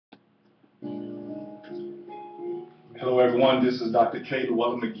Hello everyone, this is Dr.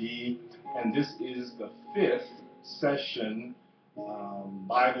 Llewellyn McGhee, and this is the fifth session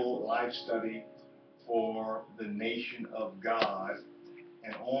Bible Life Study for the nation of God.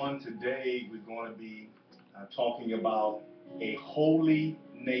 And on today we're going to be talking about a holy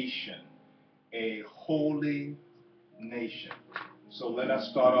nation, a holy nation. So let us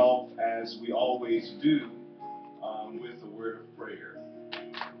start off as we always do with a word of prayer.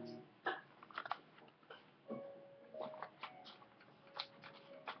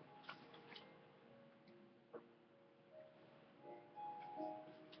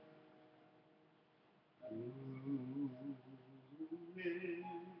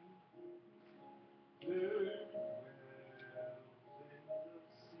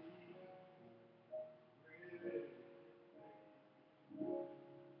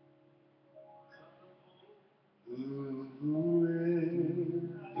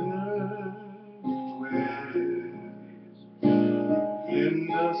 In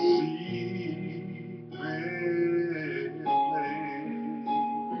the secret place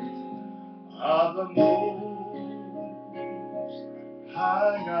of the Most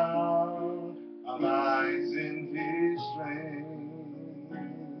High God, abides in His strength.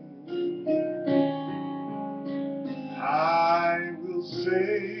 I will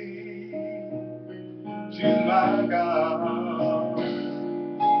say to my God,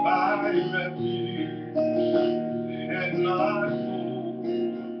 my refuge and my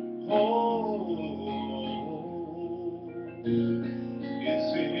hope,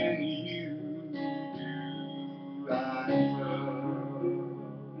 it's in you do I trust.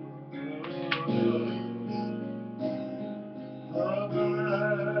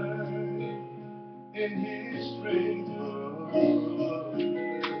 Abide in His strength,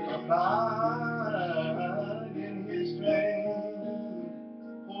 abide in His strength.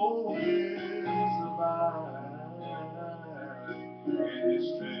 Oh yes, abide in His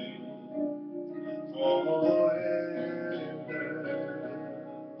strength forever.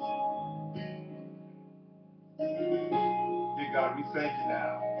 Dear God, we thank you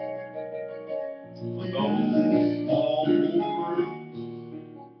now for those all over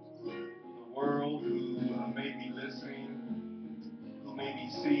the world who may be listening, who may be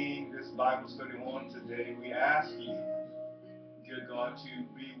seeing this Bible study on today. We ask you, dear God, to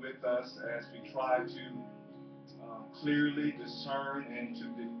be with us as we try to clearly discern and to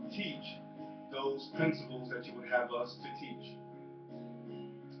teach those principles that you would have us to teach.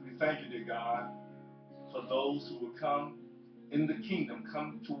 We thank you, dear God, for those who will come in the kingdom,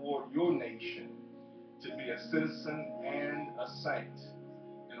 come toward your nation to be a citizen and a saint,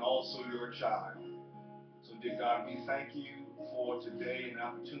 and also your child. So, dear God, we thank you for today and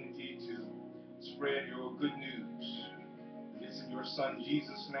opportunity to spread your good news. It's in your Son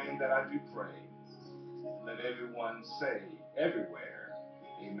Jesus' name that I do pray. Let everyone say everywhere,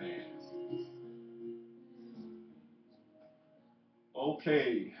 amen.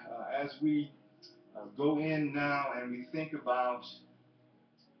 Okay, as we go in now and we think about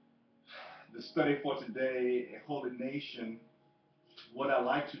the study for today, A Holy Nation, what I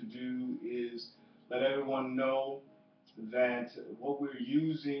like to do is let everyone know that what we're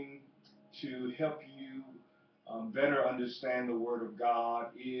using to help you better understand the Word of God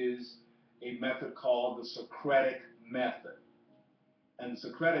is a method called the Socratic method. And the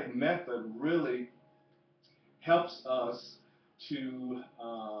Socratic method really helps us to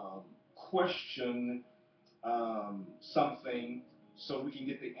question something so we can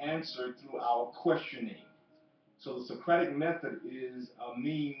get the answer through our questioning. So the Socratic method is a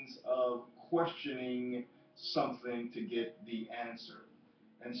means of questioning something to get the answer.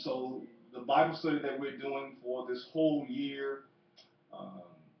 And so the Bible study that we're doing for this whole year, um,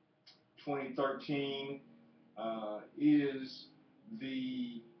 2013, is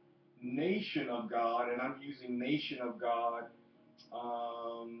the nation of God, and I'm using nation of God,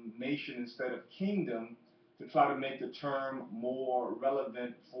 nation instead of kingdom, to try to make the term more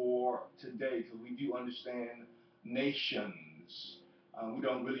relevant for today, because we do understand nations. We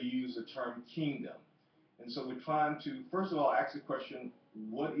don't really use the term kingdom. And so we're trying to, first of all, ask the question,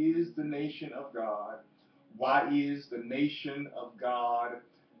 what is the nation of God? Why is the nation of God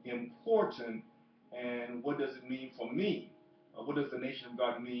important? And what does it mean for me? What does the nation of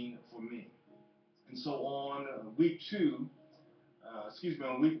God mean for me? And so on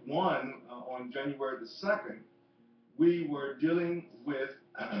on week one, on January the 2nd, we were dealing with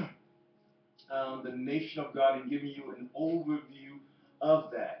the nation of God and giving you an overview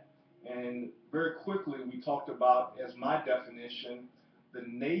of that. And very quickly, we talked about, as my definition, the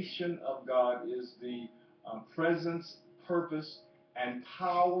nation of God is the presence, purpose, and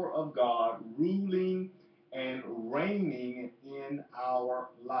power of God ruling and reigning in our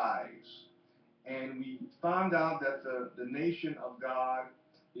lives. And we found out that the nation of God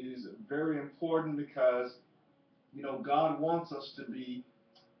is very important because, God wants us to be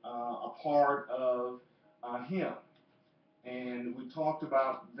a part of Him. And we talked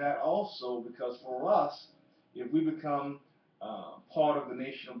about that also because for us, if we become part of the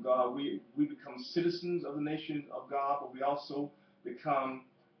nation of God, we become citizens of the nation of God, but we also become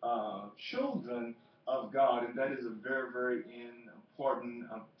children of God, and that is a very, very important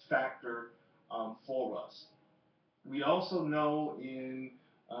factor for us. We also know in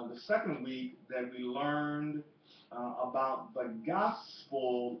the second week that we learned about the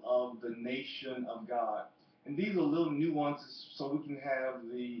gospel of the nation of God. And these are little nuances so we can have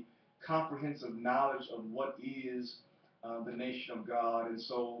the comprehensive knowledge of what is the nation of God. And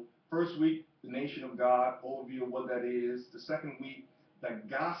so, first week, the nation of God, overview of what that is. The second week, the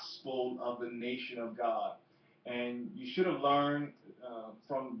gospel of the nation of God. And you should have learned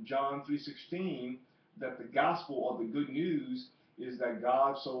from John 3:16 that the gospel or the good news is that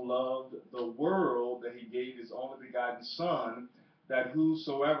God so loved the world that he gave his only begotten Son, that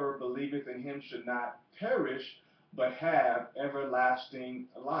whosoever believeth in him should not perish, but have everlasting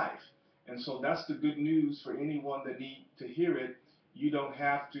life. And so that's the good news for anyone that need to hear it. You don't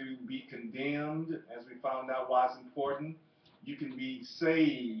have to be condemned, as we found out why it's important. You can be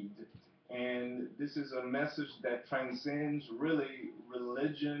saved. And this is a message that transcends really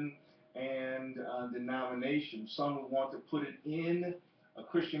religion and denomination. Some would want to put it in a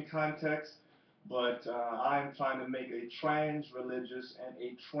Christian context, but I'm trying to make a trans-religious and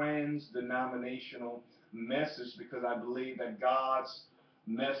a trans-denominational message because I believe that God's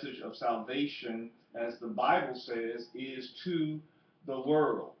message of salvation, as the Bible says, is to the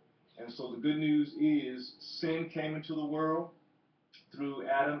world. And so the good news is sin came into the world through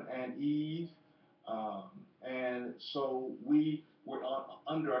Adam and Eve. Um, and so we were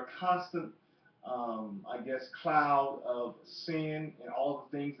under a constant, I guess, cloud of sin and all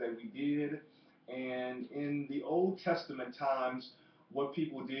the things that we did. And in the Old Testament times, what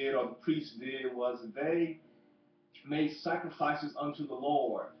people did or the priests did was they made sacrifices unto the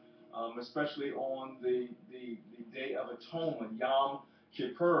Lord, especially on the Day of Atonement, Yom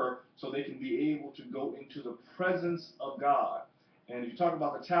Kippur, so they can be able to go into the presence of God. And if you talk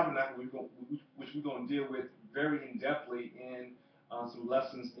about the tabernacle, which we're going to deal with very in-depthly in some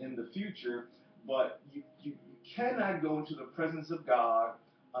lessons in the future, but you cannot go into the presence of God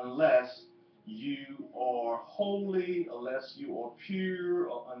unless you are holy, unless you are pure,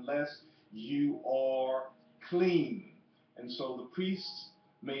 or unless you are clean. And so the priests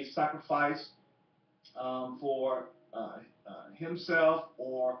made sacrifice for himself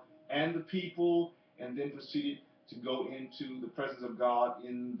and the people, and then proceeded to go into the presence of God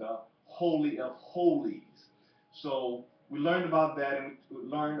in the Holy of Holies. So we learned about that, and we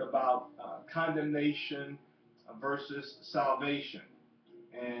learned about condemnation versus salvation.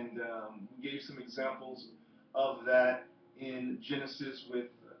 And we gave some examples of that in Genesis with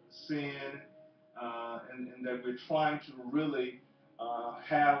sin, and that we're trying to really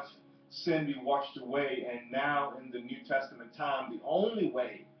have sin be washed away. And now in the New Testament time, the only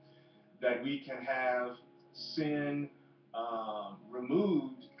way that we can have sin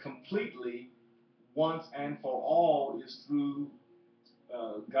removed completely once and for all is through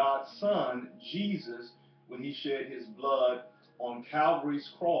God's Son, Jesus, when he shed his blood on Calvary's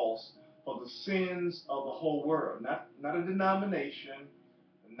cross for the sins of the whole world. Not a denomination,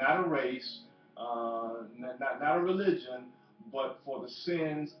 not a race, not a religion, but for the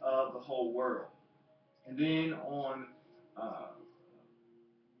sins of the whole world. And then on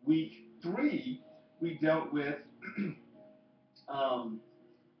week 3, we dealt with um,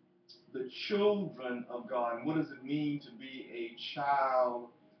 the children of God. And what does it mean to be a child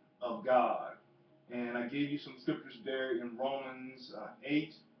of God? And I gave you some scriptures there in Romans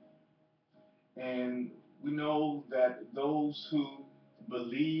 8. And we know that those who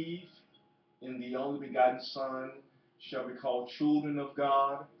believe in the only begotten Son shall be called children of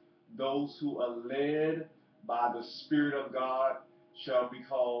God. Those who are led by the Spirit of God shall be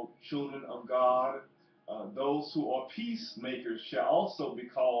called children of God. Those who are peacemakers shall also be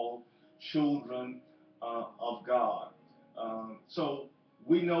called children of God. So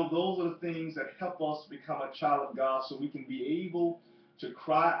we know those are the things that help us become a child of God so we can be able to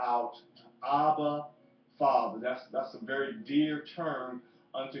cry out, Abba, Father. That's a very dear term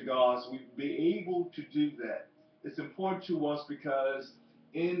unto God. So we be able to do that. It's important to us because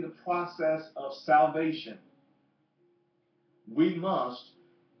in the process of salvation, we must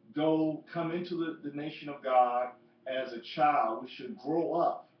come into the nation of God as a child. We should grow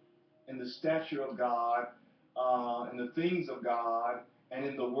up in the stature of God in the things of God and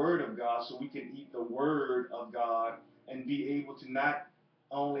in the Word of God, so we can eat the Word of God and be able to not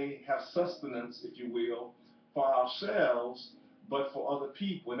only have sustenance, if you will, for ourselves, but for other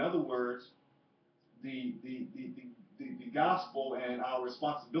people. In other words, the, the, the, the gospel and our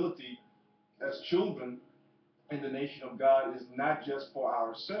responsibility as children in the nation of God is not just for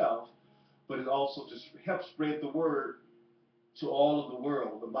ourselves, but is also to help spread the word to all of the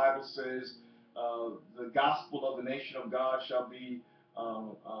world. The Bible says the gospel of the nation of God shall be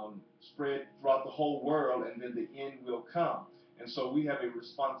spread throughout the whole world, and then the end will come. And so we have a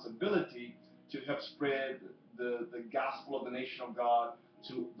responsibility to help spread the gospel of the nation of God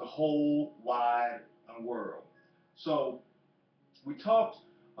to the whole wide world. So we talked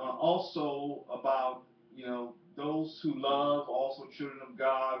also about, those who love, also children of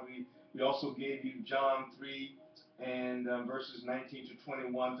God. We also gave you John 3 and verses 19 to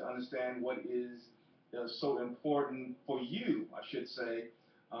 21 to understand what is so important for you, I should say,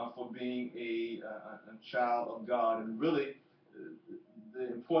 for being a child of God. And really,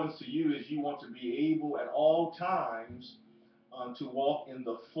 the importance to you is you want to be able at all times to walk in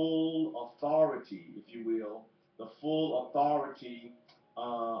the full authority, if you will, the full authority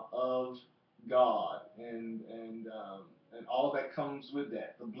of God, and all that comes with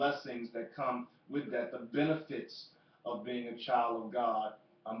that, the blessings that come with that, the benefits of being a child of God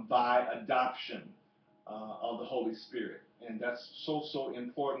by adoption of the Holy Spirit. And that's so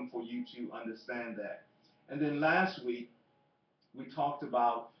important for you to understand that. And then last week, we talked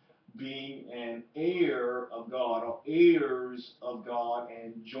about being an heir of God, or heirs of God,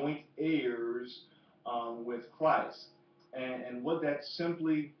 and joint heirs with Christ. And what that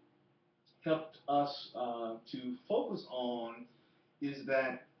simply helped us to focus on is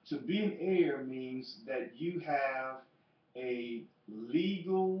that to be an heir means that you have a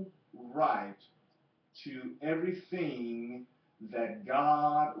legal right to everything that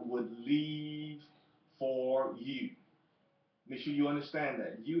God would leave for you. Make sure you understand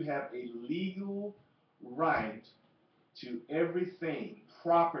that. You have a legal right to everything,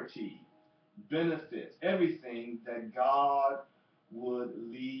 property, benefits, everything that God would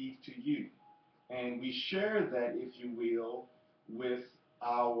leave to you. And we share that, if you will, with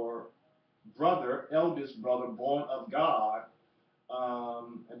our brother, eldest brother, born of God,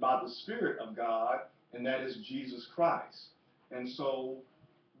 about the Spirit of God, and that is Jesus Christ. And so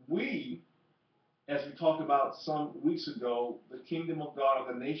we, as we talked about some weeks ago, the kingdom of God,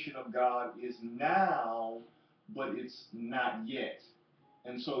 or the nation of God, is now, but it's not yet.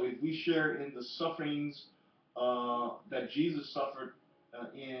 And so if we share in the sufferings that Jesus suffered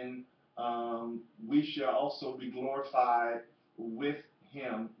in, we shall also be glorified with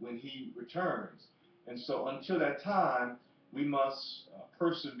him when he returns. And so until that time, we must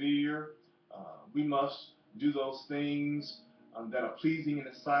persevere. We must do those things that are pleasing in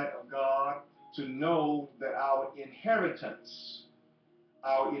the sight of God, to know that our inheritance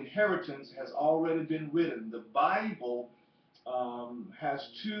has already been written. The Bible has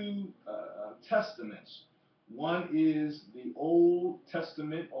two testaments. One is the Old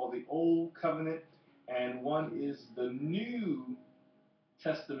Testament, or the Old Covenant, and one is the New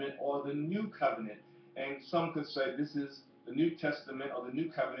Testament, or the New Covenant. And some could say this is the New Testament, or the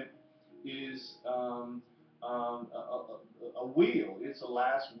New Covenant is a will. It's a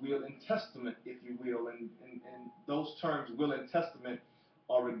last will and testament, if you will. And those terms, will and testament,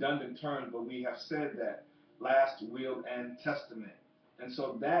 are redundant terms, but we have said that, last will and testament. And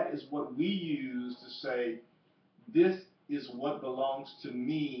so that is what we use to say, this is what belongs to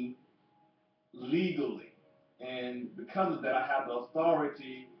me legally. And because of that, I have the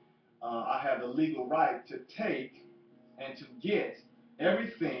authority, I have the legal right to take and to get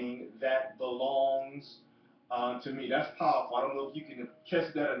everything that belongs to me. That's powerful. I don't know if you can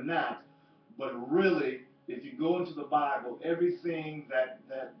catch that or not, but really, if you go into the Bible, everything that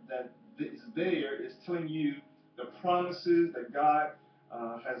is there is telling you the promises that God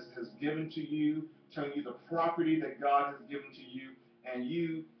has given to you, telling you the property that God has given to you, and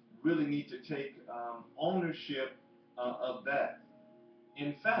you really need to take ownership of that.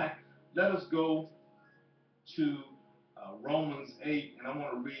 In fact, let us go to Romans 8, and I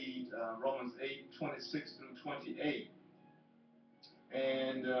want to read Romans 8:26 through 28.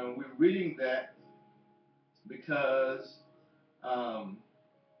 And we're reading that because I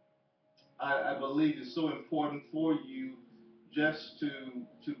believe it's so important for you just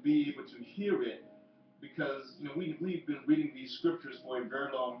to be able to hear it, because we've been reading these scriptures for a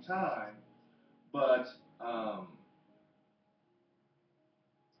very long time, but um,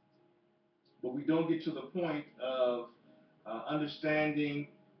 but we don't get to the point of understanding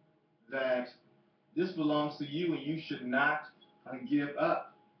that This belongs to you, and you should not give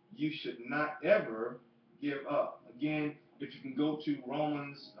up. You should not ever give up. Again, if you can go to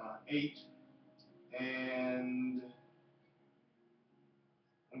Romans 8, and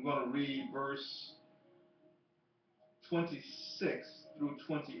I'm going to read verse 26 through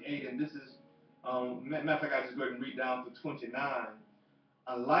 28, and this is, matter of fact, I just go ahead and read down to 29.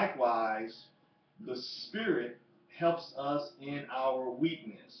 Likewise, the Spirit helps us in our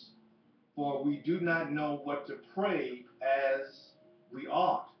weakness, for we do not know what to pray as we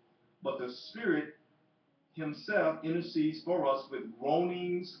ought, but the Spirit himself intercedes for us with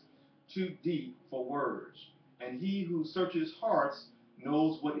groanings too deep for words. And he who searches hearts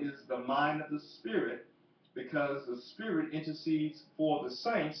knows what is the mind of the Spirit, because the Spirit intercedes for the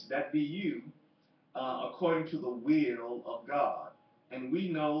saints, that be you, according to the will of God. And we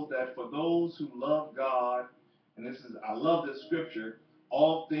know that for those who love God, and this is, I love this scripture,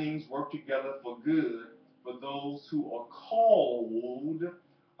 all things work together for good for those who are called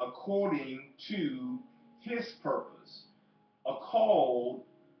according to his purpose. Are called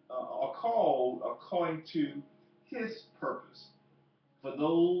according to his purpose. For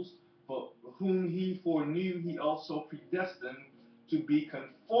those for whom he foreknew, he also predestined to be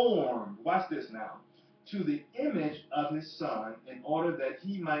conformed, watch this now, to the image of his Son, in order that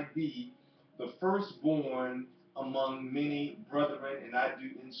he might be the firstborn among many brethren, and I do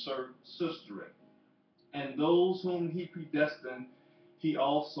insert sistering. And those whom he predestined, he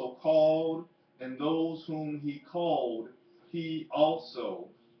also called, and those whom he called, he also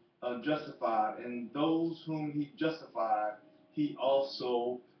justified, and those whom he justified, he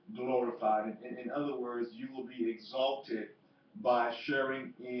also glorified. In other words, you will be exalted by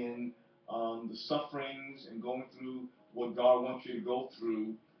sharing in the sufferings and going through what God wants you to go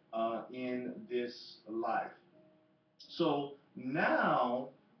through in this life. So now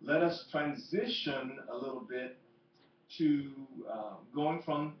let us transition a little bit to going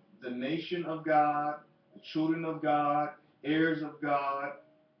from the nation of God, the children of God, heirs of God,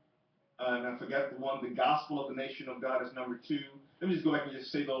 and I forgot the one, the gospel of the nation of God is number 2. Let me just go back and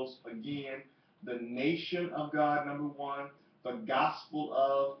just say those again. The nation of God, number 1. The gospel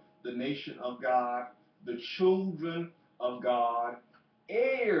of the nation of God. The children of God.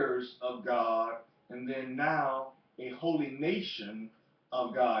 Heirs of God. And then now a holy nation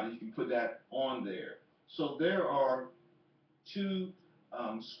of God. You can put that on there. So there are two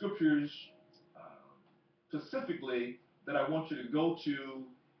scriptures specifically that I want you to go to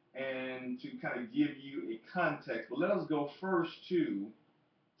and to kind of give you a context. But let us go first to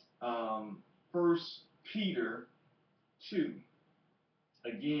 1 Peter 2.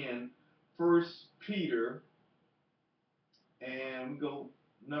 Again, 1 Peter, and we go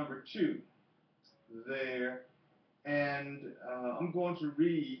number 2 there. And I'm going to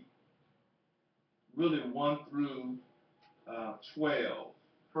read really 1 through 12.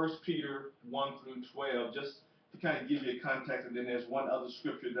 1 Peter 1 through 12, just to kind of give you a context, and then there's one other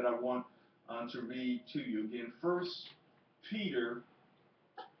scripture that I want to read to you. Again, 1 Peter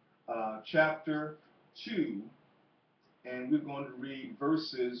chapter 2, and we're going to read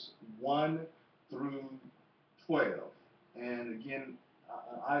verses 1 through 12. And again,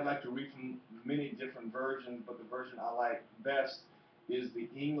 I like to read from many different versions, but the version I like best is the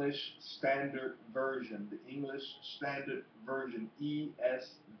English Standard Version, the English Standard Version,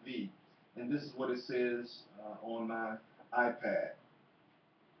 ESV. And this is what it says on my iPad.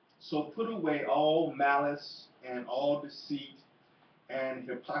 So put away all malice and all deceit and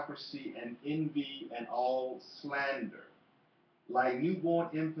hypocrisy and envy and all slander. Like newborn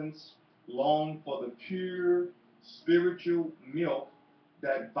infants, long for the pure spiritual milk,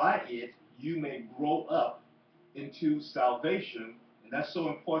 that by it you may grow up into salvation. And that's so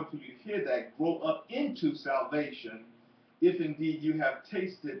important for you to hear that, grow up into salvation, if indeed you have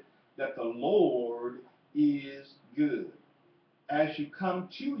tasted that the Lord is good. As you come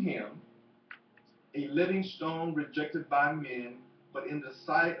to him, a living stone rejected by men, but in the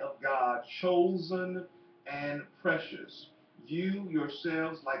sight of God, chosen and precious. You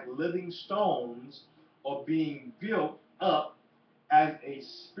yourselves, like living stones, are being built up as a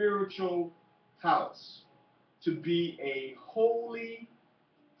spiritual house, to be a holy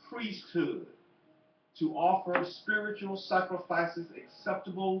priesthood, to offer spiritual sacrifices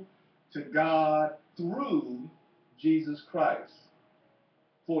acceptable to God through Jesus Christ.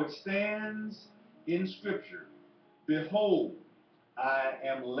 For it stands in Scripture, behold, I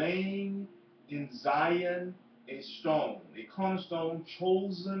am laying in Zion a stone, a cornerstone,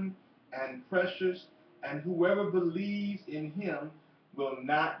 chosen and precious, and whoever believes in him will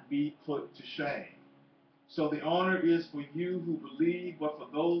not be put to shame. So the honor is for you who believe, but for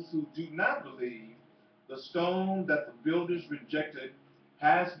those who do not believe, The stone that the builders rejected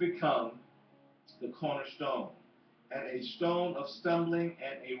has become the cornerstone, and a stone of stumbling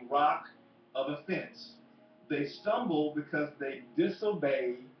and a rock of offense. They stumble because they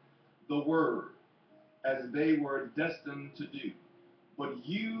disobey the word, as they were destined to do. But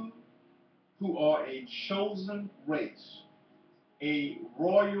you who are a chosen race, a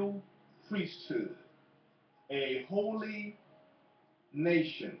royal priesthood, a holy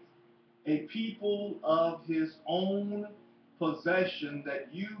nation, a people of his own possession,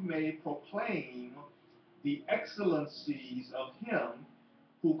 that you may proclaim the excellencies of him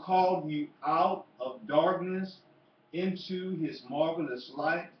who called you out of darkness into his marvelous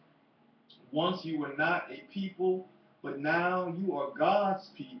light. Once you were not a people, but now you are God's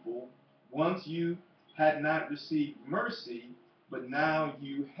people. Once you had not received mercy, but now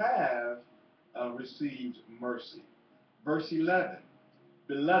you have received mercy. Verse 11,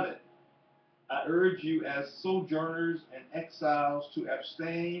 Beloved, I urge you as sojourners and exiles to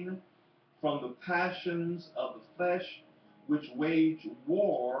abstain from the passions of the flesh, which wage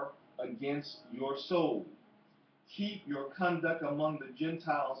war against your soul. Keep your conduct among the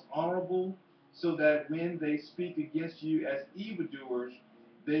Gentiles honorable, so that when they speak against you as evildoers,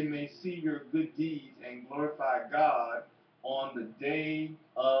 they may see your good deeds and glorify God on the day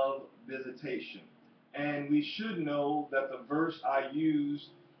of visitation. And we should know that the verse I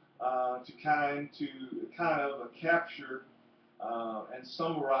use to kind of capture and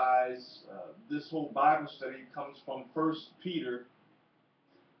summarize this whole Bible study comes from 1 Peter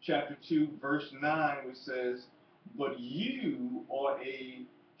chapter 2, verse 9, which says, But you are a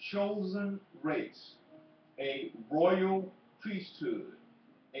chosen race, a royal priesthood,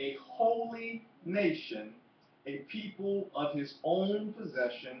 a holy nation, a people of his own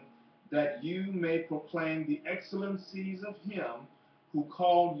possession, that you may proclaim the excellencies of him who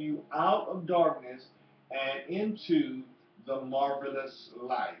called you out of darkness and into the marvelous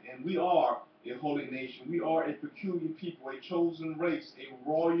light. And we are a holy nation. We are a peculiar people, a chosen race, a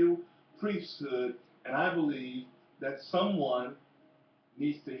royal priesthood. And I believe that someone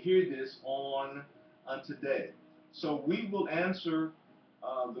needs to hear this on today. So we will answer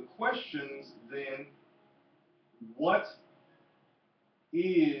the questions then: what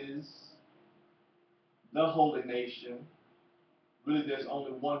is the holy nation? Really, there's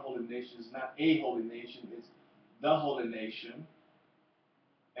only one holy nation. It's not a holy nation. It's the holy nation,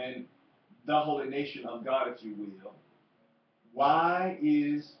 and the holy nation of God, if you will. Why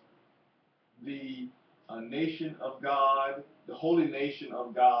is the nation of God, the holy nation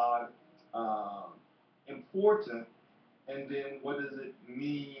of God, important? And then what does it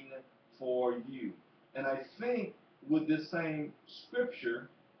mean for you? And I think with this same scripture,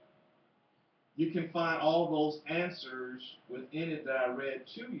 you can find all those answers within it that I read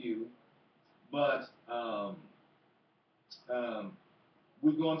to you, but um,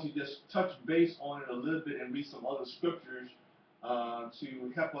 we're going to just touch base on it a little bit and read some other scriptures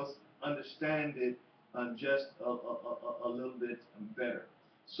to help us understand it just a little bit better.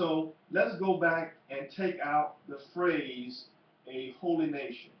 So let's go back and take out the phrase a holy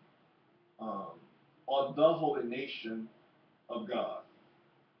nation, um, or the holy nation of God.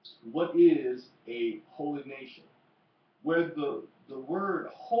 What is a holy nation? Where the word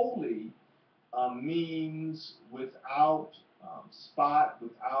holy means without spot,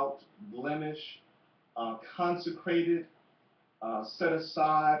 without blemish, consecrated, set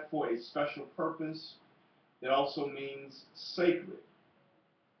aside for a special purpose. It also means sacred.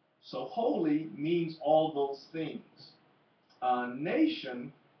 So holy means all those things.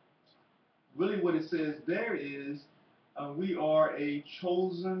 Nation, really what it says there is we are a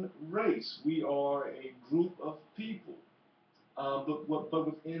chosen race. We are a group of people. But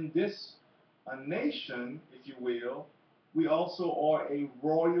within this nation, if you will, we also are a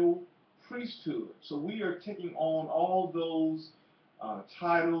royal priesthood. So we are taking on all those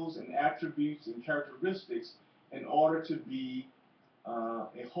titles and attributes and characteristics in order to be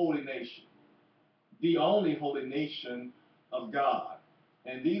a holy nation, the only holy nation of God.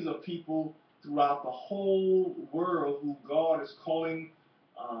 And these are people throughout the whole world who God is calling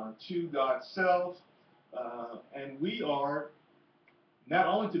to God's self. And we are not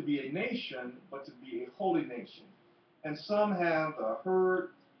only to be a nation, but to be a holy nation. And some have heard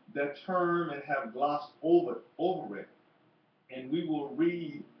that term and have glossed over it. And we will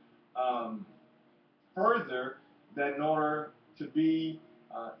read um, further that in order to be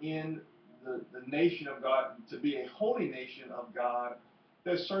in the nation of God, to be a holy nation of God,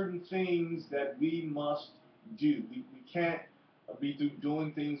 there's certain things that we must do. We can't be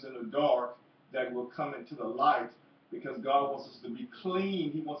doing things in the dark that will come into the light, because God wants us to be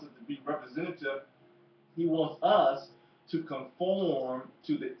clean. He wants us to be representative He wants us to conform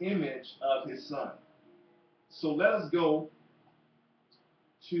to the image of his son. So let us go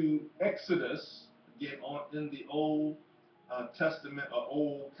to Exodus, again in the Old Testament or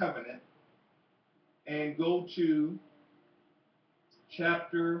Old Covenant, and go to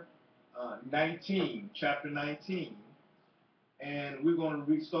chapter 19. Chapter 19. And we're going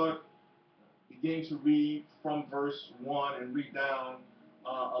to begin to read from verse 1 and read down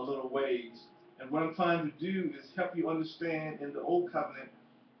a little ways. And what I'm trying to do is help you understand in the Old Covenant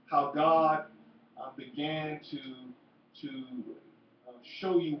how God began to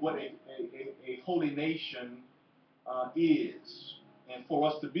show you what a holy nation is. And for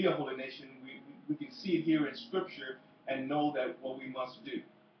us to be a holy nation, we can see it here in Scripture and know that what we must do.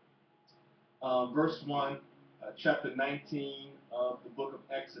 Verse 1, chapter 19 of the book of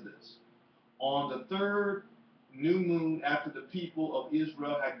Exodus. On the third new moon after the people of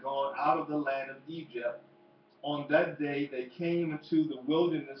Israel had gone out of the land of Egypt, on that day they came into the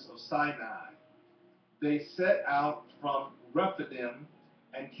wilderness of Sinai. They set out from Rephidim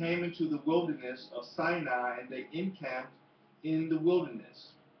and came into the wilderness of Sinai, and they encamped in the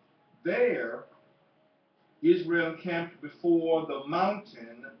wilderness. There Israel camped before the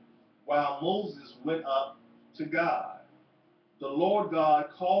mountain while Moses went up to God. The Lord God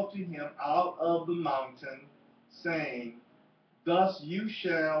called to him out of the mountain, saying, Thus you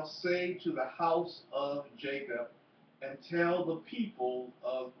shall say to the house of Jacob, and tell the people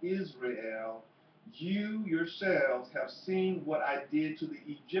of Israel, you yourselves have seen what I did to the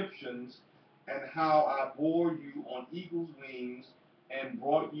Egyptians, and how I bore you on eagle's wings and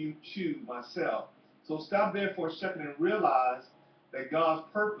brought you to myself. So stop there for a second and realize that God's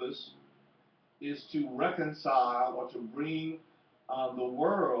purpose is to reconcile or to bring the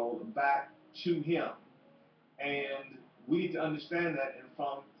world back to him. And we need to understand that, and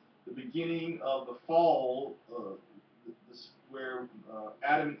from the beginning of the fall, where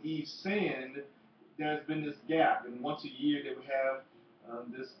Adam and Eve sinned, there's been this gap, and once a year they would have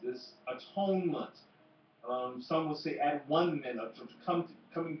this atonement. Some would say at one minute,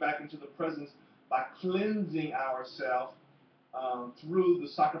 coming back into the presence by cleansing ourselves through the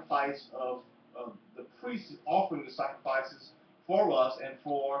sacrifice of the priests offering the sacrifices for us and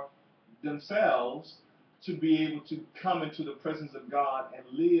for themselves to be able to come into the presence of God and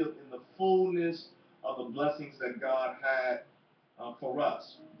live in the fullness of the blessings that God had for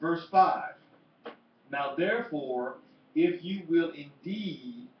us. Verse 5. Now therefore, if you will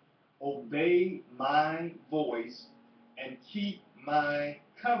indeed obey my voice and keep my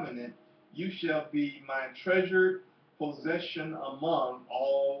covenant, you shall be my treasured possession among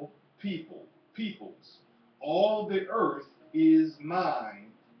all peoples. All the earth is mine,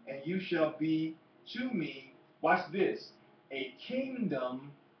 and you shall be to me, watch this, a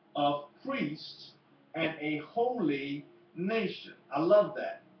kingdom of priests and a holy nation. I love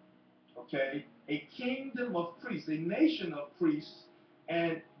that. Okay, a kingdom of priests, a nation of priests,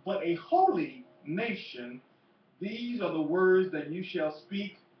 but a holy nation. These are the words that you shall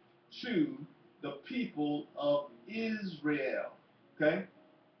speak to the people of Israel. Okay,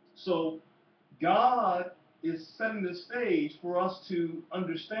 so God is setting the stage for us to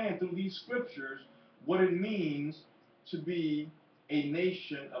understand through these scriptures what it means to be a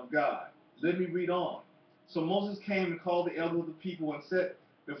nation of God. Let me read on. So Moses came and called the elders of the people and set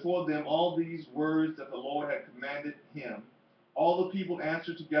before them all these words that the Lord had commanded him. All the people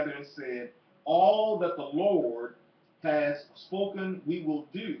answered together and said, All that the Lord has spoken we will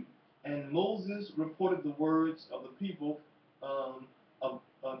do. And Moses reported the words of the people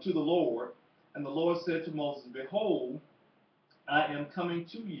to the Lord. And the Lord said to Moses, Behold, I am coming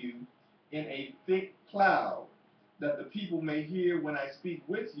to you in a thick cloud, that the people may hear when I speak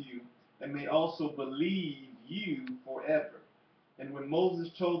with you, and may also believe you forever. And when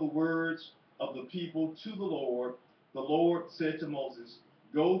Moses told the words of the people to the Lord said to Moses,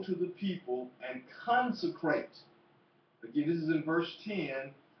 Go to the people and consecrate. Again, this is in verse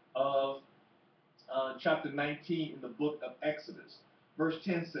 10 of chapter 19 in the book of Exodus. Verse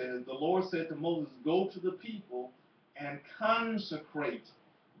 10 says, The Lord said to Moses, Go to the people and consecrate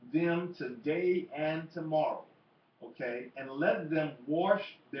them today and tomorrow. Okay? And let them wash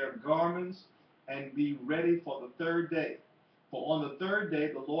their garments and be ready for the third day. For on the third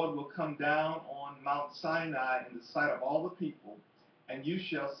day the Lord will come down on Mount Sinai in the sight of all the people, and you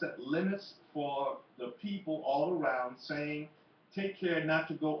shall set limits for the people all around, saying, Take care not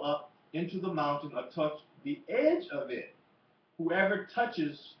to go up into the mountain or touch the edge of it. Whoever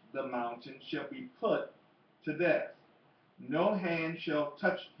touches the mountain shall be put to death. No hand shall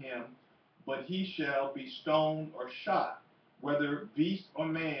touch him, but he shall be stoned or shot. Whether beast or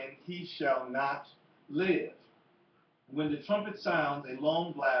man, he shall not live. When the trumpet sounds a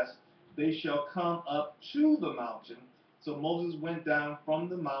long blast, they shall come up to the mountain. So Moses went down from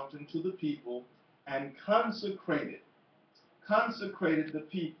the mountain to the people and consecrated the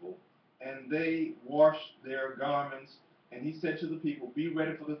people, and they washed their garments. And he said to the people, be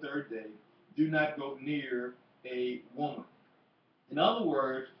ready for the third day. Do not go near a woman. In other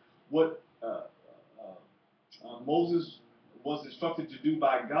words, what Moses was instructed to do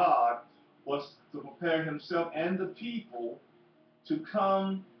by God was to prepare himself and the people to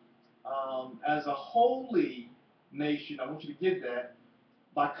come as a holy nation. I want you to get that.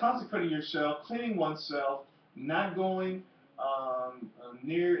 By consecrating yourself, cleaning oneself, not going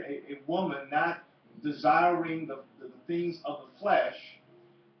near a woman, not desiring the things of the flesh,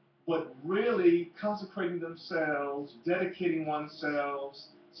 but really consecrating themselves, dedicating oneself,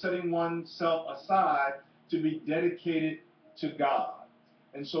 setting oneself aside to be dedicated to God.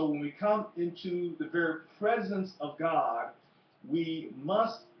 And so when we come into the very presence of God, we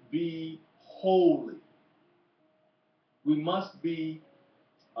must be holy. We must be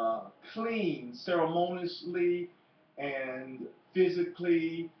clean ceremoniously and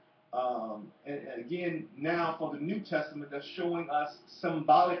physically. And again, now for the New Testament, that's showing us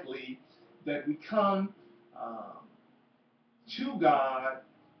symbolically that we come to God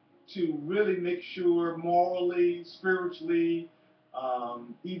to really make sure morally, spiritually,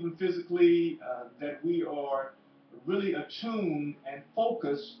 even physically, that we are really attuned and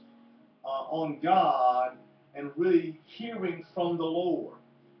focused on God and really hearing from the Lord.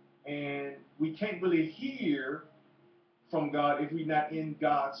 And we can't really hear from God if we're not in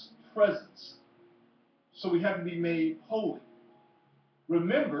God's presence. So we have to be made holy.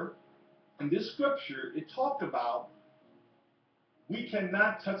 Remember, in this scripture, it talked about we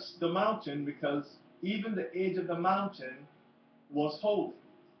cannot touch the mountain because even the edge of the mountain was holy.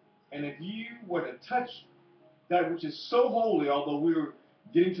 And if you were to touch that which is so holy, although we were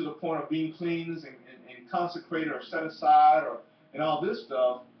getting to the point of being cleansed and consecrated or set aside or and all this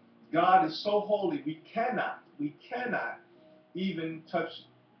stuff, God is so holy we cannot even touch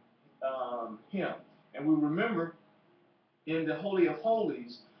Him. And we remember in the Holy of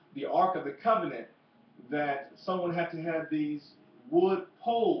Holies, the Ark of the Covenant, that someone had to have these wood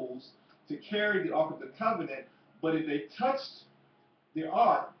poles to carry the Ark of the Covenant, but if they touched the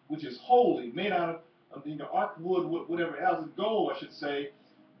Ark, which is holy, made out of ark wood, whatever else, gold, I should say,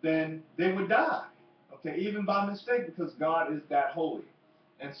 then they would die, okay, even by mistake, because God is that holy.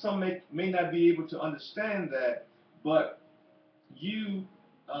 And some may not be able to understand that, but you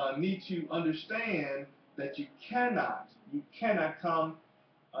need to understand that you cannot come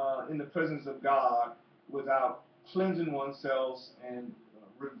in the presence of God without cleansing oneself and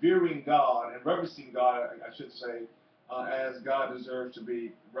revering God and reverencing God, I should say, as God deserves to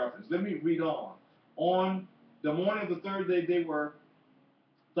be reverenced. Let me read on. On the morning of the third day, there were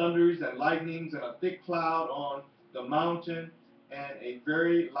thunders and lightnings and a thick cloud on the mountain and a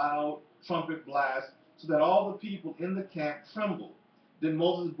very loud trumpet blast, so that all the people in the camp trembled. Then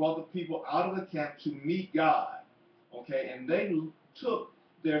Moses brought the people out of the camp to meet God. Okay, and they took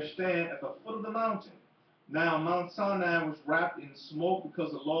their stand at the foot of the mountain. Now Mount Sinai was wrapped in smoke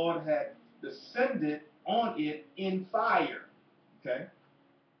because the Lord had descended on it in fire. Okay,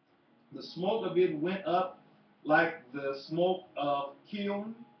 the smoke of it went up like the smoke of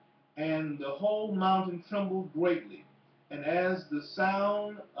kiln, and the whole mountain trembled greatly. And as the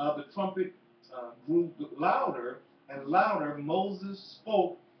sound of the trumpet grew louder and louder, Moses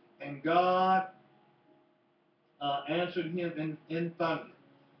spoke, and God answered him in thunder.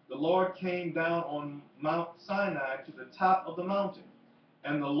 The Lord came down on Mount Sinai to the top of the mountain,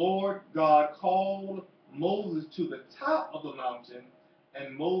 and the Lord God called Moses to the top of the mountain,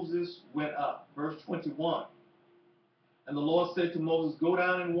 and Moses went up. Verse 21. And the Lord said to Moses, go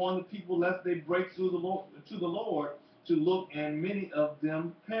down and warn the people lest they break through to the Lord to look, and many of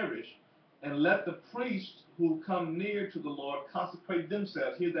them perish. And let the priests who come near to the Lord consecrate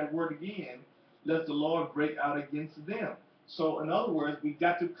themselves. Here's that word again, lest the Lord break out against them. So in other words, we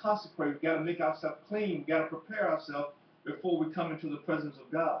got to consecrate, we got to make ourselves clean, we got to prepare ourselves before we come into the presence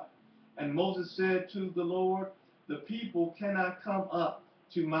of God. And Moses said to the Lord, the people cannot come up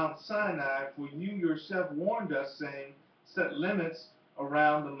to Mount Sinai, for you yourself warned us, saying, set limits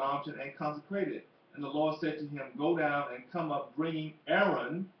around the mountain and consecrate it. And the Lord said to him, go down and come up, bringing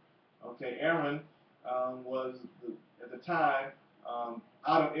Aaron. Okay, Aaron was, at the time,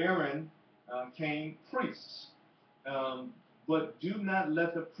 out of Aaron came priests. But do not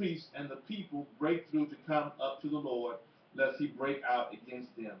let the priests and the people break through to come up to the Lord, lest he break out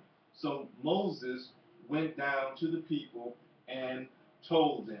against them. So Moses went down to the people and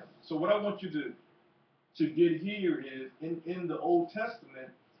told them. So what I want you to to get here is in the Old Testament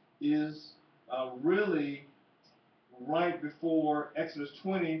is really right before Exodus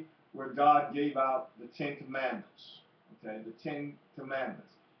 20, where God gave out the Ten Commandments. Okay, the Ten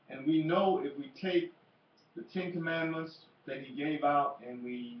Commandments. And we know if we take the Ten Commandments that He gave out and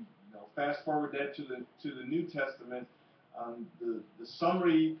we fast forward that to the New Testament, the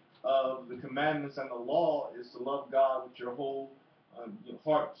summary of the commandments and the law is to love God with your whole your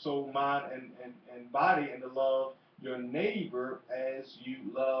heart, soul, mind, and body, and to love your neighbor as you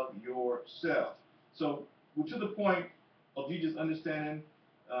love yourself. So we're to the point of you just understanding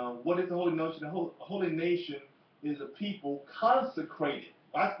what is the holy nation. The holy nation is a people consecrated.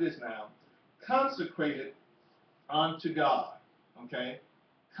 Watch this now. Consecrated unto God. Okay?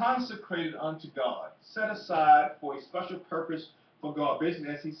 Consecrated unto God. Set aside for a special purpose for God. Basically,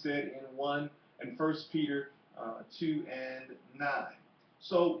 as he said in 1 Peter 2 and 9.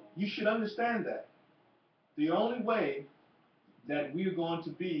 So you should understand that. The only way that we're going to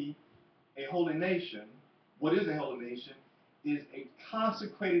be a holy nation, what is a holy nation, is a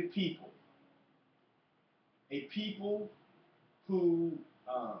consecrated people. A people who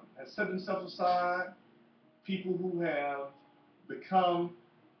have set themselves aside, people who have become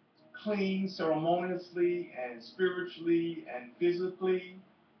clean ceremoniously and spiritually and physically.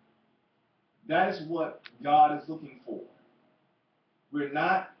 That is what God is looking for. We're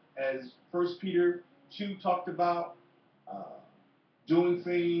not, as 1 Peter 2 talked about, uh, doing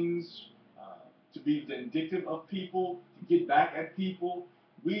things to be vindictive of people, to get back at people.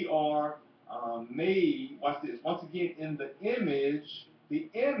 We are made, watch this, once again, in the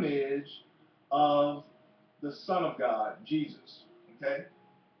image of the Son of God, Jesus. Okay?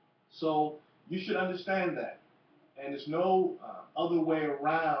 So you should understand that. And there's no other way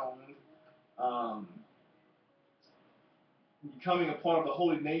around um, becoming a part of the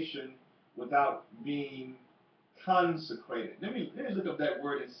holy nation without being consecrated. Let me look up that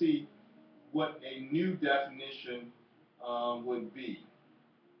word and see what a new definition would be.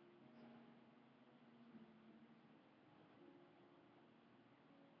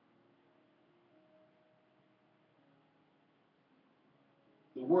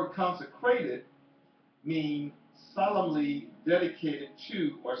 The word consecrated means solemnly dedicated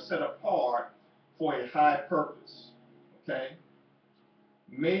to or set apart for a high purpose. Okay?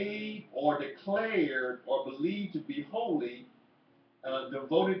 Made or declared or believed to be holy,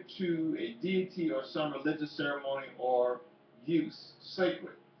 devoted to a deity or some religious ceremony or use,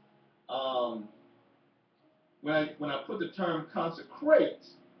 sacred. Um, when I put the term consecrate,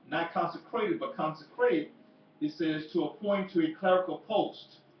 not consecrated, but consecrate, it says to appoint to a clerical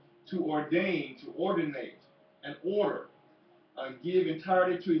post, to ordain, to ordinate, an order, give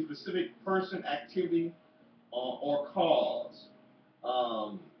entirety to a specific person, activity, or cause.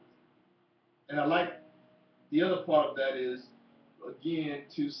 Um, and I like the other part of that is, again,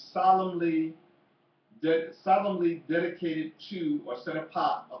 to solemnly dedicated to or set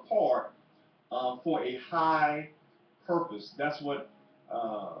apart for a high purpose. That's what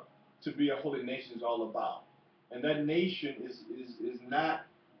to be a holy nation is all about. And that nation is not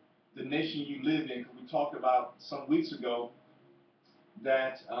the nation you live in, because we talked about some weeks ago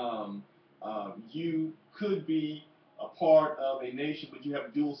that you could be a part of a nation, but you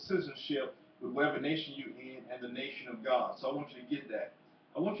have dual citizenship with whatever nation you're in and the nation of God. So I want you to get that.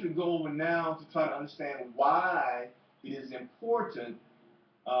 I want you to go over now to try to understand why it is important,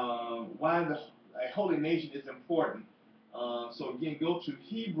 why a holy nation is important. So again, go to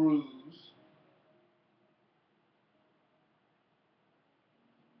Hebrews,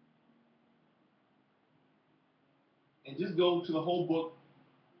 and just go to the whole book,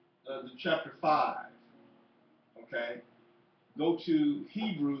 the chapter 5. Okay? Go to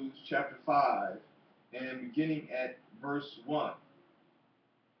Hebrews chapter 5 and beginning at verse 1.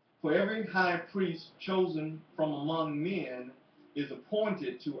 For every high priest chosen from among men is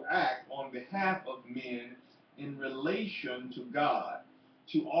appointed to act on behalf of men in relation to God,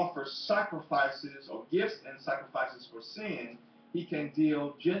 to offer sacrifices or gifts and sacrifices for sin. He can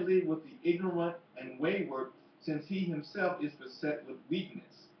deal gently with the ignorant and wayward, since he himself is beset with weakness.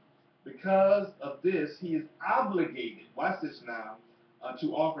 Because of this, he is obligated, watch this now,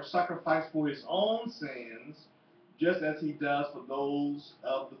 to offer sacrifice for his own sins, just as he does for those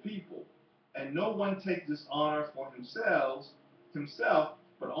of the people. And no one takes this honor for himself,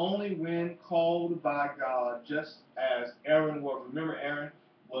 but only when called by God, just as Aaron was. Remember, Aaron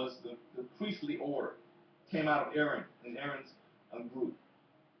was the priestly order, came out of Aaron and Aaron's group.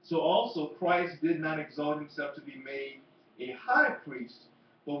 So also Christ did not exalt himself to be made a high priest,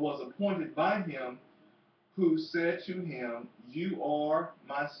 but was appointed by him, who said to him, "You are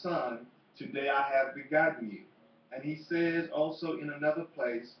my son, Today I have begotten you. And he says also in another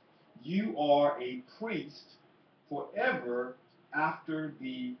place, you are a priest forever after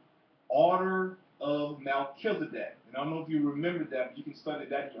the order of Melchizedek. And I don't know if you remember that, but you can study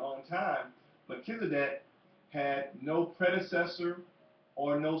that in your own time. Melchizedek had no predecessor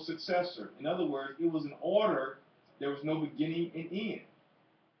or no successor. In other words, it was an order, there was no beginning and end.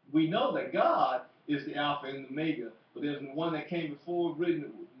 We know that God is the Alpha and the Omega, but there's one that came before,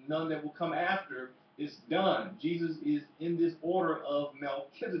 written, none that will come after. It's done. Jesus is in this order of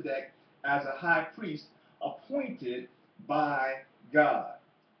Melchizedek as a high priest appointed by God.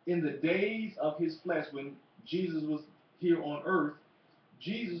 In the days of his flesh, when Jesus was here on earth,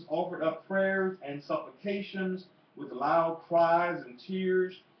 Jesus offered up prayers and supplications with loud cries and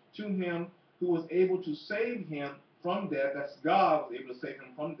tears to him who was able to save him from death. That's God was able to save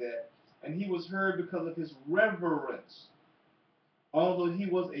him from death. And he was heard because of his reverence. Although he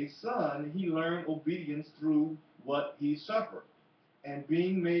was a son, he learned obedience through what he suffered. And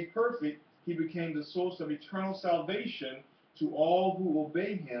being made perfect, he became the source of eternal salvation to all who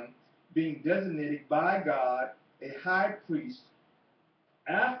obey him, being designated by God a high priest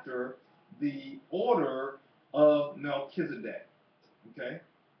after the order of Melchizedek. Okay?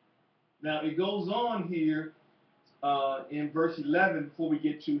 Now it goes on here in verse 11 before we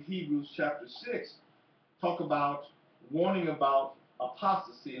get to Hebrews chapter 6, talk about warning about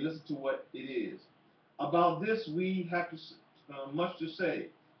apostasy. And listen to what it is. About this we have much to say.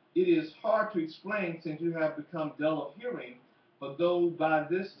 It is hard to explain since you have become dull of hearing, but though by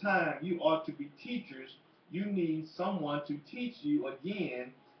this time you ought to be teachers, you need someone to teach you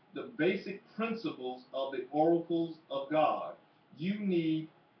again the basic principles of the oracles of God. You need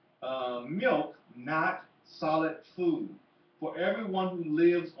milk, not solid food. For everyone who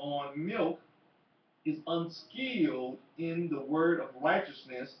lives on milk is unskilled in the word of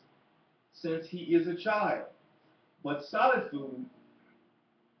righteousness, since he is a child. But solid food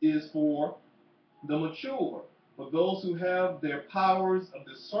is for the mature, for those who have their powers of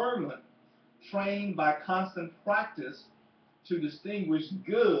discernment trained by constant practice to distinguish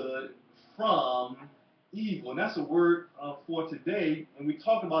good from evil. And that's a word for today, and we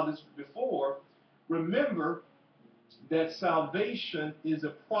talked about this before. Remember that salvation is a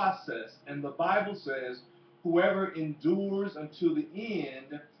process, and the Bible says, whoever endures until the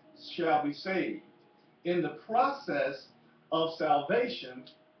end shall be saved. In the process of salvation,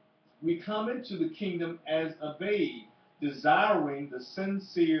 we come into the kingdom as a babe, desiring the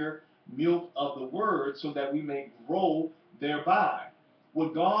sincere milk of the word so that we may grow thereby.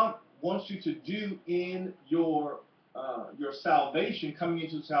 What God wants you to do in your salvation, coming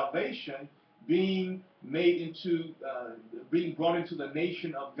into salvation, being made into, being brought into the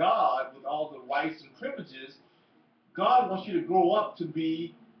nation of God with all the rights and privileges, God wants you to grow up to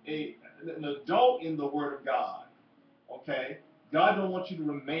be an adult in the Word of God. Okay? God don't want you to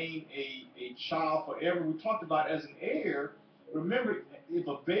remain a child forever. We talked about as an heir. Remember, if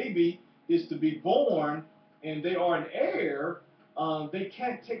a baby is to be born and they are an heir, they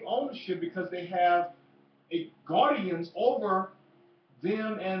can't take ownership because they have guardians over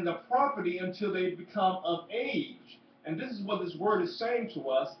them and the property until they become of age. And this is what this word is saying to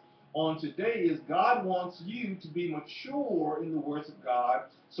us on today is God wants you to be mature in the words of God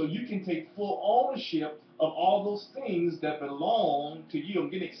so you can take full ownership of all those things that belong to you. I'm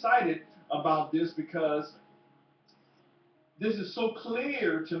getting excited about this because this is so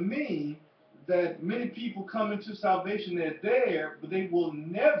clear to me that many people come into salvation, they're there, but they will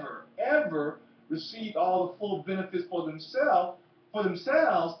never, ever receive all the full benefits for themselves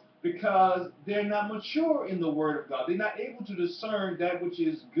because they're not mature in the Word of God. They're not able to discern that which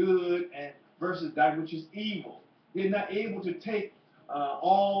is good and versus that which is evil. They're not able to take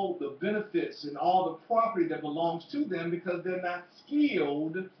all the benefits and all the property that belongs to them because they're not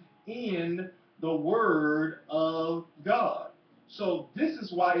skilled in the Word of God. So this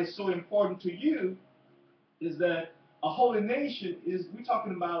is why it's so important to you is that a holy nation is, we're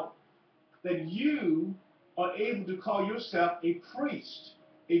talking about that you are able to call yourself a priest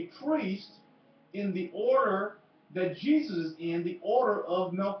in the order that Jesus is in, the order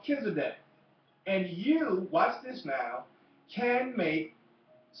of Melchizedek. And you, watch this now, can make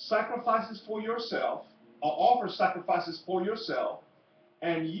sacrifices for yourself, or offer sacrifices for yourself,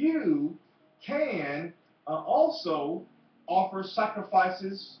 and you can also offer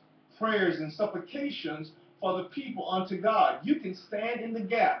sacrifices, prayers, and supplications for the people unto God. You can stand in the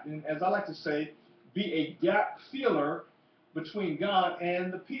gap, and as I like to say, be a gap filler between God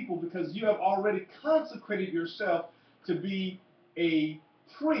and the people because you have already consecrated yourself to be a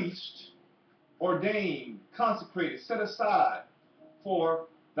priest, ordained, consecrated, set aside for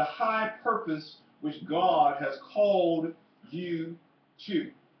the high purpose which God has called you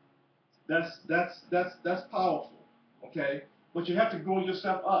to. That's powerful, okay? But you have to grow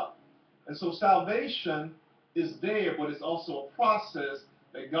yourself up. And so salvation is there, but it's also a process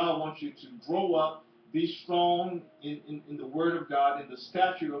that God wants you to grow up, be strong in the Word of God, in the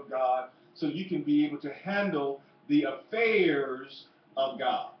statute of God, so you can be able to handle the affairs of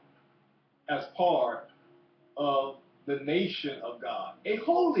God as part of the nation of God. A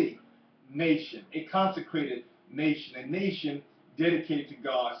holy nation, a consecrated nation, a nation dedicated to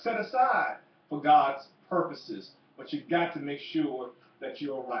God, set aside for God's purposes. But you've got to make sure that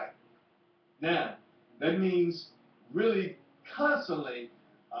you're right. Now, that means really constantly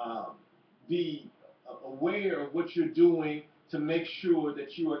be aware of what you're doing to make sure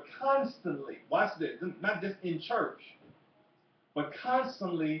that you are constantly, watch this, not just in church, but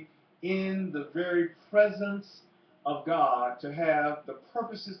constantly in the very presence of God, to have the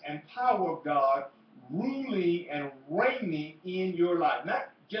purposes and power of God ruling and reigning in your life. Not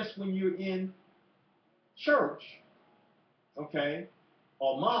just when you're in church, okay,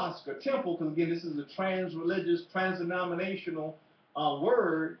 or mosque or temple, because again, this is a trans-religious, trans-denominational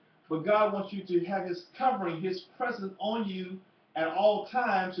word, but God wants you to have His covering, His presence on you at all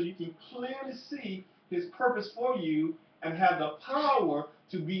times, so you can clearly see His purpose for you and have the power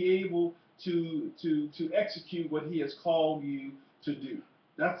to be able to execute what He has called you to do.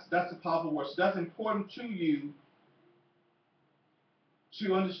 That's a powerful word. So that's important to you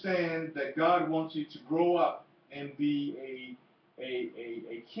to understand that God wants you to grow up and be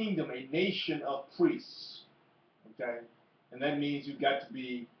a kingdom, a nation of priests. Okay? And that means you've got to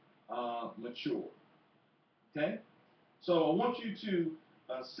be mature. Okay? So I want you to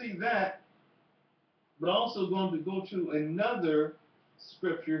see that, but also going to go to another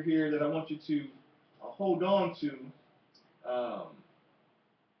scripture here that I want you to hold on to. Um,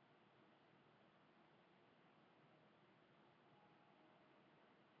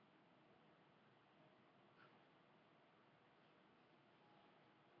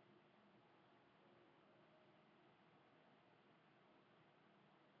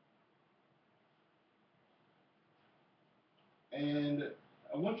 and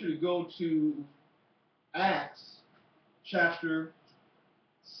I want you to go to Acts chapter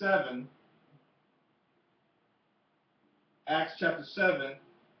 7. Acts chapter 7.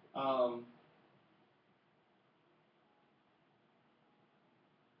 Um,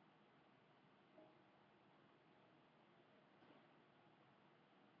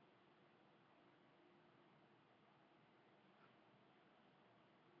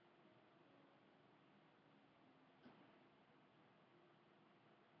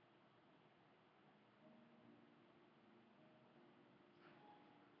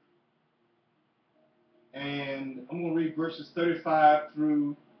 and I'm going to read verses 35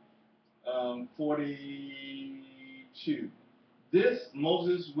 through 42. This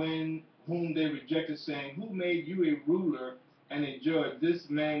Moses, whom they rejected, saying, Who made you a ruler and a judge? This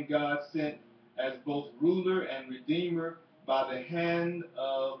man God sent as both ruler and redeemer by the hand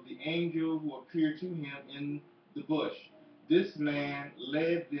of the angel who appeared to him in the bush. This man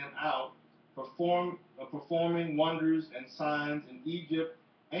led them out, performing wonders and signs in Egypt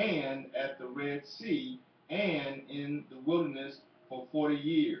and at the Red Sea and in the wilderness for 40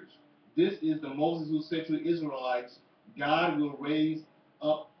 years. This is the Moses who said to the Israelites, God will raise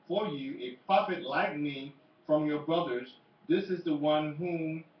up for you a prophet like me from your brothers. This is the one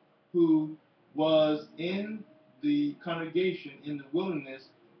who was in the congregation in the wilderness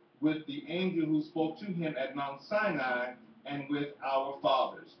with the angel who spoke to him at Mount Sinai and with our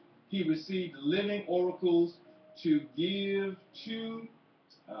fathers. He received living oracles to give to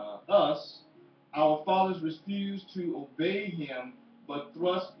us. Our fathers refused to obey him, but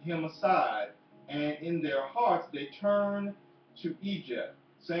thrust him aside, and in their hearts they turned to Egypt,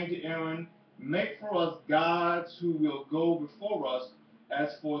 saying to Aaron, Make for us gods who will go before us.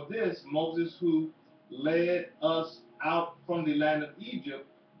 As for this Moses who led us out from the land of Egypt,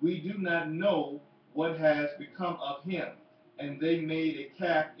 we do not know what has become of him. And they made a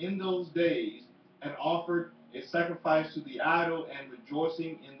calf in those days and offered a sacrifice to the idol and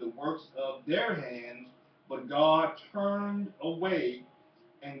rejoicing in the works of their hands. But God turned away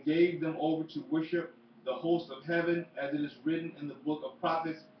and gave them over to worship the host of heaven, as it is written in the book of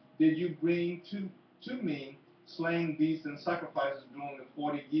prophets, Did you bring to me slain beasts and sacrifices during the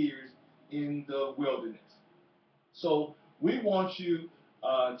 40 years in the wilderness? So we want you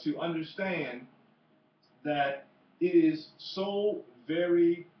to understand that it is so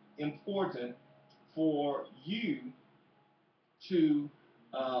very important for you to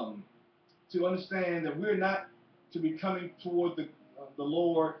um, to understand that we're not to be coming toward the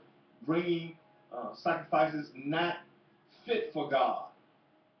Lord bringing sacrifices not fit for God.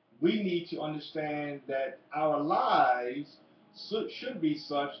 We need to understand that our lives should be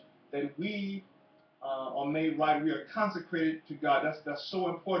such that we are made right. We are consecrated to God. That's so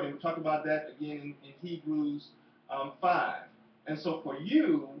important. We talked about that again in Hebrews 5. And so for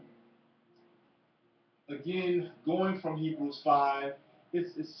you, again, going from Hebrews 5,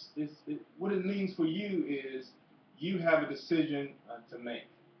 what it means for you is you have a decision to make.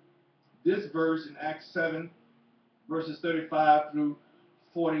 This verse in Acts 7, verses 35 through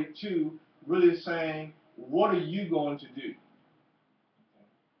 42, really is saying, what are you going to do?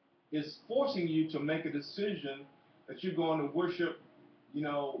 It's forcing you to make a decision that you're going to worship,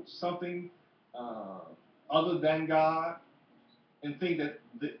 something other than God, and think that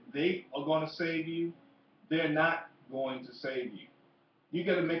they are going to save you. They're not going to save you. You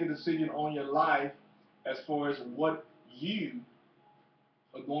got to make a decision on your life as far as what you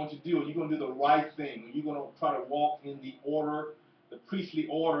are going to do. Are you going to do the right thing? Are you going to try to walk in the order, the priestly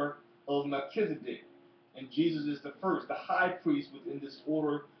order of Melchizedek? And Jesus is the first, the high priest within this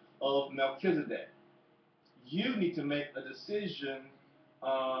order of Melchizedek. You need to make a decision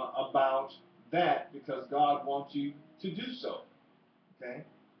about that because God wants you to do so. Okay?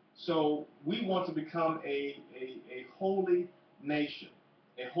 So we want to become a holy nation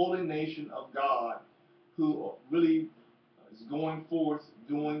of God who really is going forth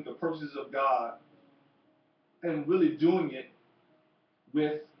doing the purposes of God and really doing it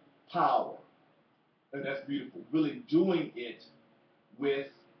with power. And that's beautiful. Really doing it with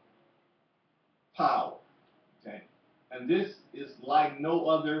power. Okay? And this is like no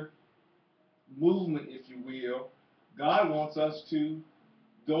other movement, if you will. God wants us to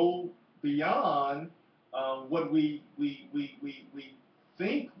go beyond what we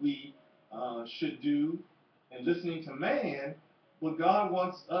think we should do and listening to man, but God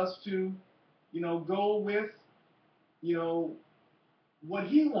wants us to, go with, what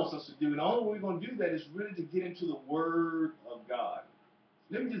He wants us to do. And the only way we're going to do that is really to get into the Word of God.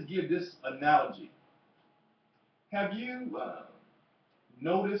 Let me just give this analogy. Have you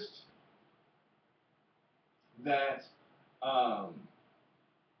noticed that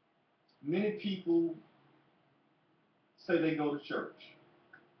many people say they go to church,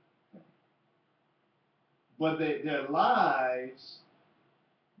 but their lives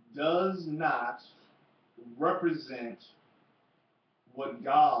does not represent what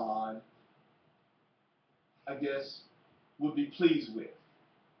God, I guess, would be pleased with?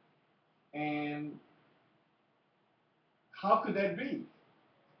 And how could that be?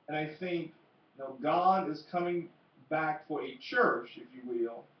 And I think, God is coming back for a church, if you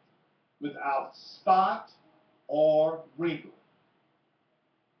will, without spot or wrinkle.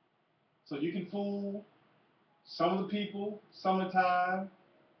 So you can fool some of the people some of the time,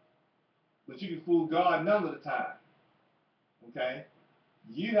 but you can fool God none of the time. Okay?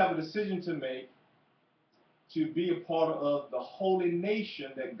 You have a decision to make to be a part of the holy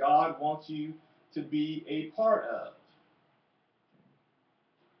nation that God wants you to be a part of.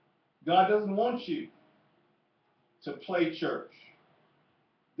 God doesn't want you to play church.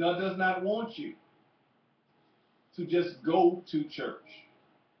 God does not want you to just go to church.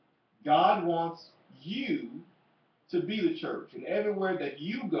 God wants you to be the church. And everywhere that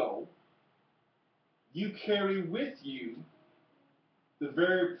you go, you carry with you the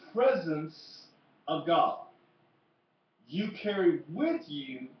very presence of God. You carry with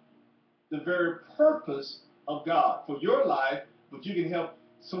you the very purpose of God for your life, but you can help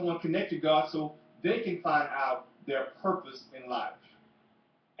someone connect to God so they can find out their purpose in life.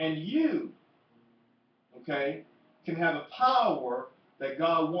 And you, okay, can have the power that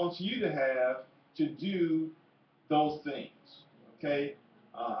God wants you to have to do those things. Okay,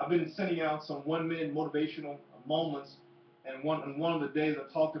 I've been sending out some 1-minute motivational moments, and one of the days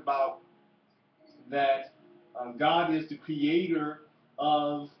I talked about that God is the creator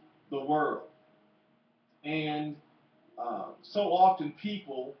of the world, and so often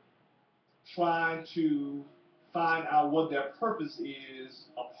people try to find out what their purpose is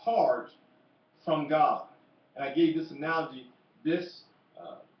apart from God. And I gave this analogy. This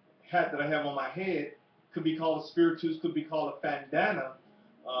hat that I have on my head could be called a spiritus, could be called a bandana,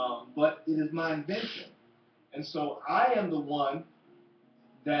 but it is my invention. And so I am the one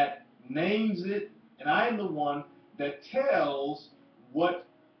that names it, and I am the one that tells what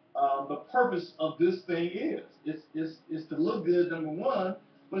the purpose of this thing is. It's to look good, number one,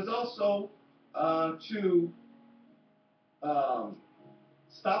 but it's also to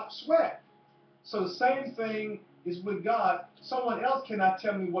stop sweat. So the same thing is with God. Someone else cannot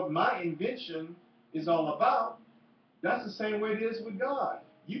tell me what my invention is all about, That's the same way it is with God.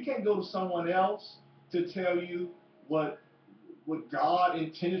 You can't go to someone else to tell you what God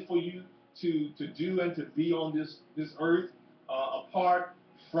intended for you to do and to be on this earth apart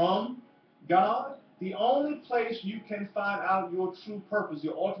from God. The only place you can find out your true purpose,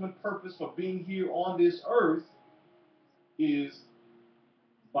 your ultimate purpose for being here on this earth, is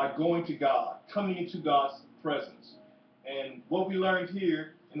by going to God, coming into God's presence. And what we learned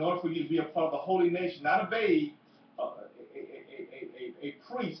here, in order for you to be a part of the holy nation, not a babe, a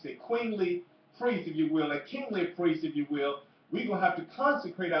priest, a queenly priest, if you will, a kingly priest, if you will, we're going to have to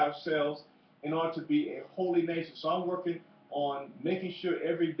consecrate ourselves in order to be a holy nation. So I'm working on making sure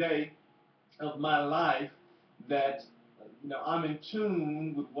every day of my life that I'm in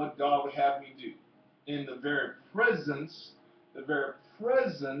tune with what God would have me do in the very presence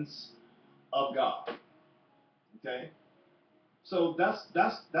of God. Okay? So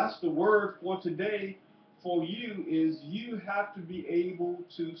that's the word for today for you, is you have to be able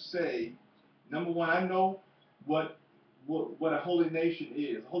to say, number one, I know what a holy nation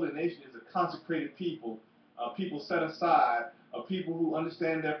is. A holy nation is a consecrated people, people set aside, people who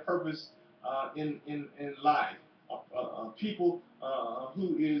understand their purpose in life, people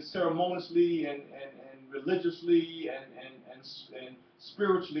who is ceremoniously and religiously and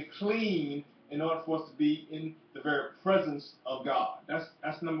spiritually clean in order for us to be in the very presence of God.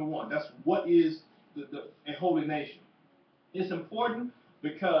 That's number one. That's what is a holy nation. It's important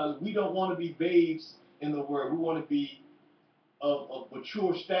because we don't want to be babes in the word. We want to be of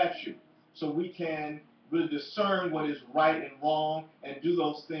mature stature, so we can really discern what is right and wrong and do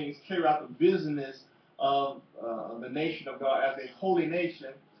those things, carry out the business of the nation of God as a holy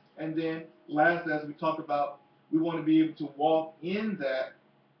nation. And then lastly, as we talked about, we want to be able to walk in that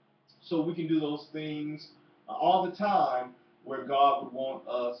so we can do those things all the time where God would want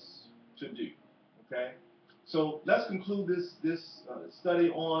us to do. Okay? So let's conclude this study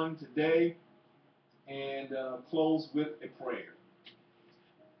on today and close with a prayer.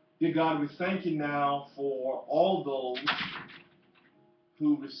 Dear God, we thank you now for all those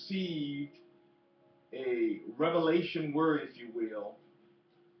who received a revelation word, if you will,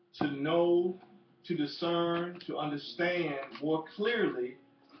 to know, to discern, to understand more clearly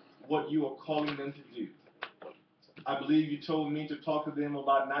what you are calling them to do. I believe you told me to talk to them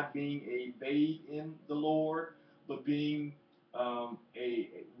about not being a babe in the Lord, but being a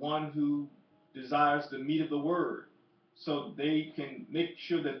one who desires the meat of the word, so they can make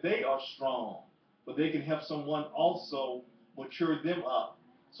sure that they are strong, but they can help someone also mature them up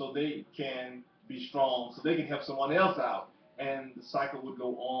so they can be strong, so they can help someone else out, and the cycle would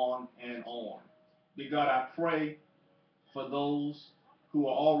go on and on. Dear God, I pray for those who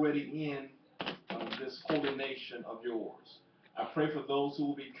are already in this holy nation of yours. I pray for those who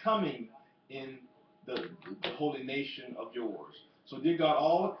will be coming in the holy nation of yours. So, dear God,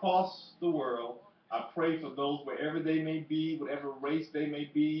 all across the world, I pray for those wherever they may be, whatever race they may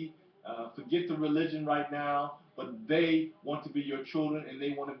be. Forget the religion right now, but they want to be your children and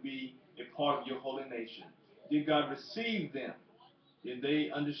they want to be a part of your holy nation. Dear God, receive them if they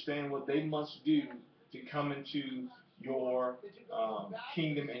understand what they must do to come into your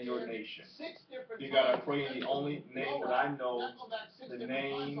kingdom and your nation. Dear God, I pray in the only name that I know, the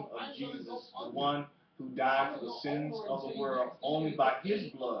name of Jesus, the one who died for the sins of the world, only by his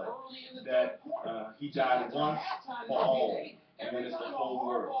blood, that he died once for all, and then it's the whole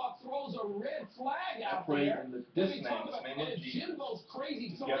world. I pray in this name, the name of Jesus.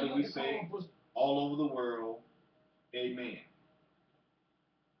 Together we say, all over the world, amen.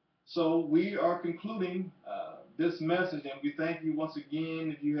 So we are concluding this message, and we thank you once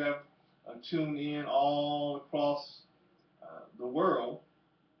again if you have tuned in all across the world,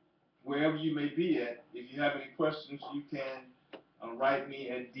 wherever you may be at. If you have any questions, you can write me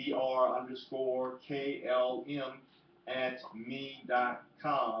at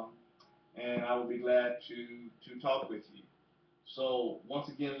dr_klm@me.com, and I will be glad to talk with you. So once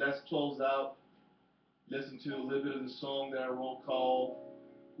again, let's close out. Listen to a little bit of the song that I wrote called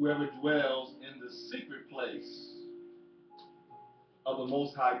 "Whoever Dwells in the Secret Place of the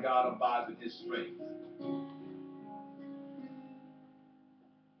Most High God abides in his strength."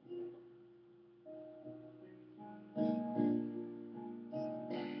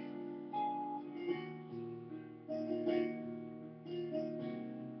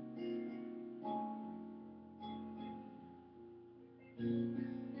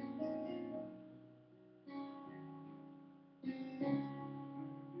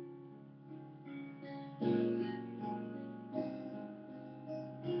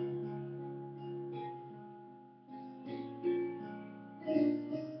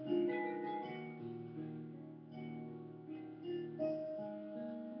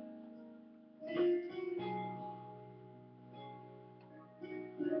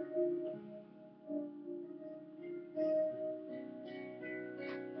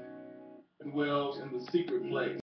 dwells in the secret place.